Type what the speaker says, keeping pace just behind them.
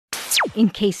in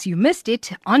case you missed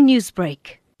it on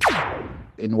Newsbreak.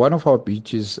 In one of our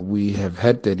beaches, we have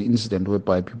had an incident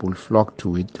whereby people flocked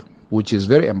to it, which is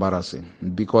very embarrassing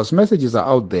because messages are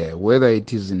out there, whether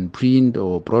it is in print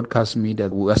or broadcast media.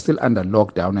 We are still under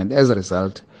lockdown, and as a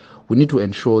result, we need to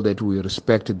ensure that we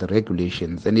respect the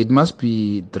regulations. And it must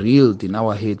be drilled in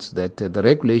our heads that the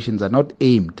regulations are not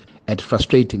aimed at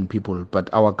frustrating people, but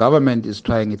our government is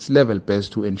trying its level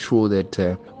best to ensure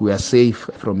that we are safe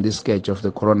from this scourge of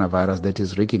the coronavirus that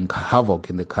is wreaking havoc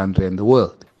in the country and the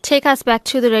world. Take us back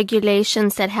to the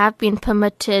regulations that have been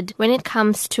permitted when it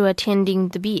comes to attending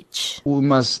the beach. We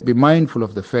must be mindful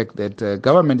of the fact that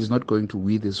government is not going to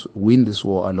win this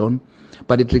war alone,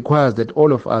 but it requires that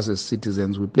all of us as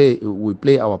citizens, we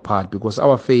play our part, because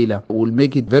our failure will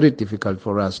make it very difficult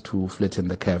for us to flatten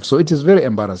the curve. So it is very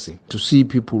embarrassing to see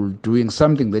people doing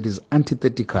something that is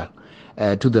antithetical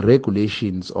to the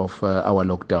regulations of our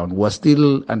lockdown. We're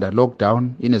still under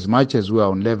lockdown in as much as we are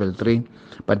on level 3,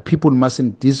 but people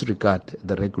mustn't disregard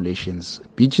the regulations.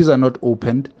 Beaches are not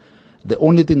opened. The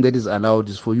only thing that is allowed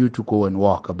is for you to go and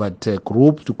walk, but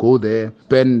groups to go there,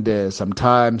 spend some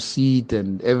time, sit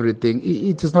and everything,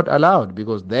 it is not allowed,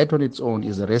 because that on its own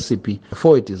is a recipe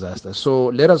for a disaster. So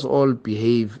let us all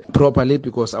behave properly,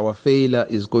 because our failure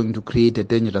is going to create a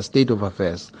dangerous state of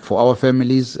affairs for our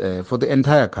families, for the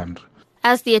entire country.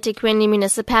 As the eThekwini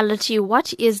Municipality,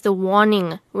 what is the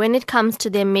warning when it comes to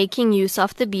them making use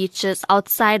of the beaches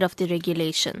outside of the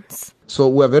regulations? So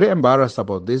we are very embarrassed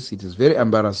about this. It is very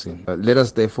embarrassing. Let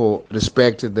us therefore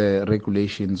respect the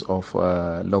regulations of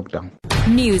lockdown.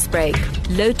 Newsbreak,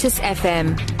 Lotus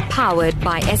FM, powered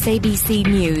by SABC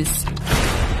News.